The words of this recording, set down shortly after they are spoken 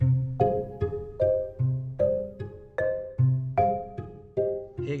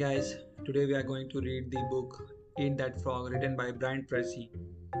Guys, today we are going to read the book Eat That Frog written by Brian Tracy.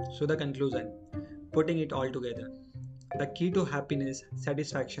 So, the conclusion, putting it all together. The key to happiness,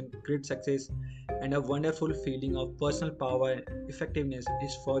 satisfaction, great success, and a wonderful feeling of personal power and effectiveness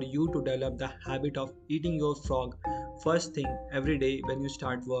is for you to develop the habit of eating your frog first thing every day when you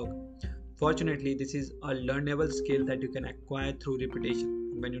start work. Fortunately, this is a learnable skill that you can acquire through repetition.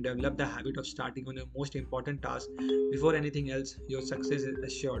 When you develop the habit of starting on your most important task before anything else, your success is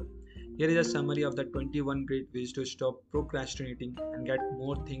assured. Here is a summary of the 21 great ways to stop procrastinating and get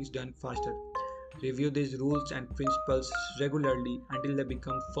more things done faster. Review these rules and principles regularly until they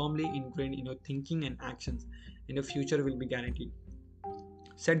become firmly ingrained in your thinking and actions, and your future will be guaranteed.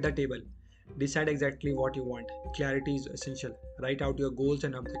 Set the table. Decide exactly what you want. Clarity is essential. Write out your goals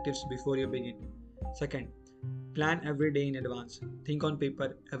and objectives before you begin. Second, plan every day in advance. Think on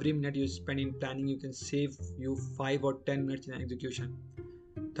paper. Every minute you spend in planning you can save you 5 or 10 minutes in execution.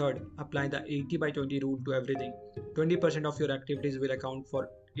 Third, apply the 80 by 20 rule to everything. 20% of your activities will account for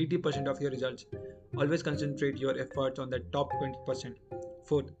 80% of your results. Always concentrate your efforts on the top 20%.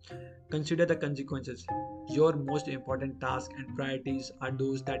 Fourth, consider the consequences. Your most important tasks and priorities are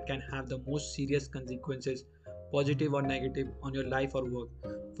those that can have the most serious consequences, positive or negative, on your life or work.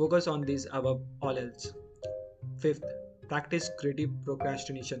 Focus on these above all else. Fifth, practice creative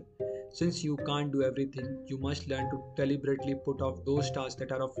procrastination. Since you can't do everything, you must learn to deliberately put off those tasks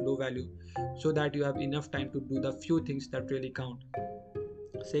that are of low value so that you have enough time to do the few things that really count.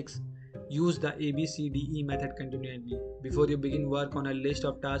 6. Use the ABCDE method continually. Before you begin work on a list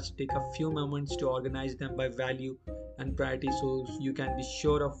of tasks, take a few moments to organize them by value and priority so you can be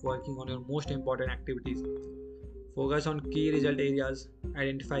sure of working on your most important activities. Focus on key result areas.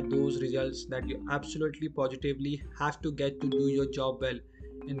 Identify those results that you absolutely positively have to get to do your job well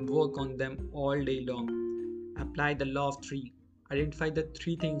and work on them all day long. Apply the law of three. Identify the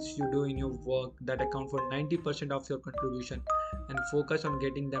three things you do in your work that account for 90% of your contribution and focus on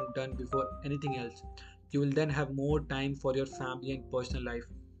getting them done before anything else. You will then have more time for your family and personal life.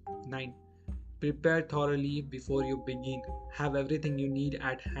 9. Prepare thoroughly before you begin. Have everything you need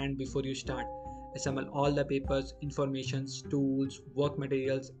at hand before you start. Assemble all the papers, informations, tools, work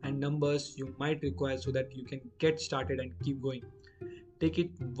materials, and numbers you might require so that you can get started and keep going. Take it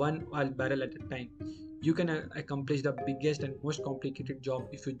one barrel at a time. You can accomplish the biggest and most complicated job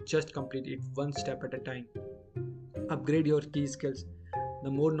if you just complete it one step at a time. Upgrade your key skills.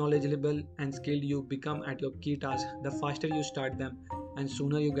 The more knowledgeable and skilled you become at your key tasks, the faster you start them and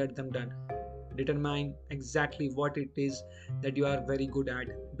sooner you get them done. Determine exactly what it is that you are very good at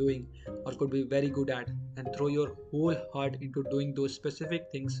doing or could be very good at and throw your whole heart into doing those specific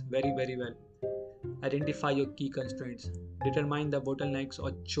things very well. Identify your key constraints. Determine the bottlenecks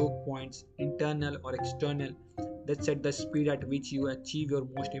or choke points, internal or external, that set the speed at which you achieve your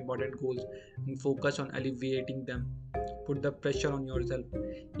most important goals and focus on alleviating them. Put the pressure on yourself.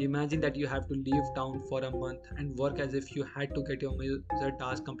 Imagine that you have to leave town for a month and work as if you had to get your major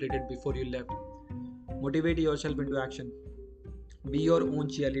task completed before you left. Motivate yourself into action. Be your own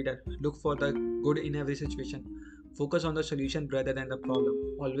cheerleader. Look for the good in every situation. Focus on the solution rather than the problem.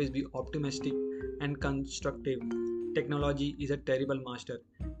 Always be optimistic and constructive. Technology is a terrible master.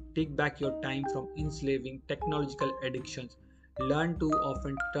 Take back your time from enslaving technological addictions. Learn to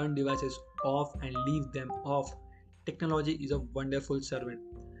often turn devices off and leave them off. Technology is a wonderful servant.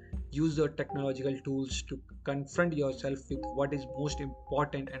 Use your technological tools to confront yourself with what is most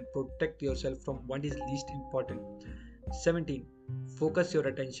important and protect yourself from what is least important. 17. Focus your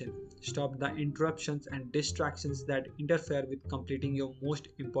attention. Stop the interruptions and distractions that interfere with completing your most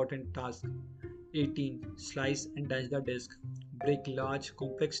important task. 18. Slice and dice the disk. Break large,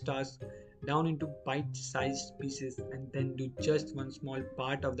 complex tasks down into bite sized pieces and then do just one small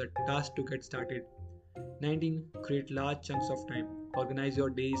part of the task to get started. 19. Create large chunks of time. Organize your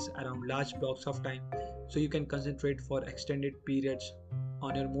days around large blocks of time so you can concentrate for extended periods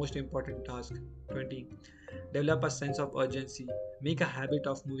on your most important task. 20. Develop a sense of urgency. Make a habit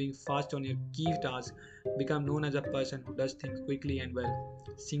of moving fast on your key task. Become known as a person who does things quickly and well.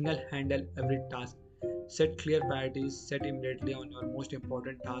 Single handle every task. Set clear priorities, set immediately on your most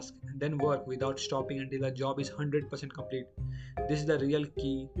important task, and then work without stopping until the job is 100% complete. This is the real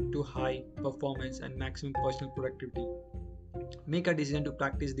key to high performance and maximum personal productivity. Make a decision to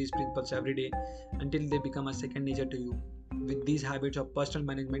practice these principles every day until they become a second nature to you. With these habits of personal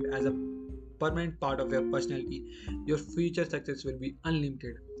management as a permanent part of your personality, your future success will be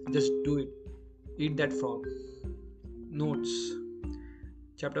unlimited. Just do it. Eat that frog. Notes.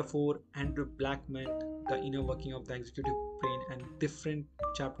 Chapter 4, Andrew Blackman, The Inner Working of the Executive Brain, and different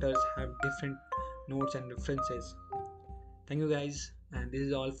chapters have different notes and references. Thank you guys. And this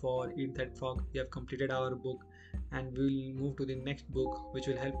is all for Eat That Frog. We have completed our book and we will move to the next book which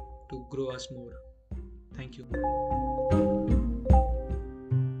will help to grow us more. Thank you.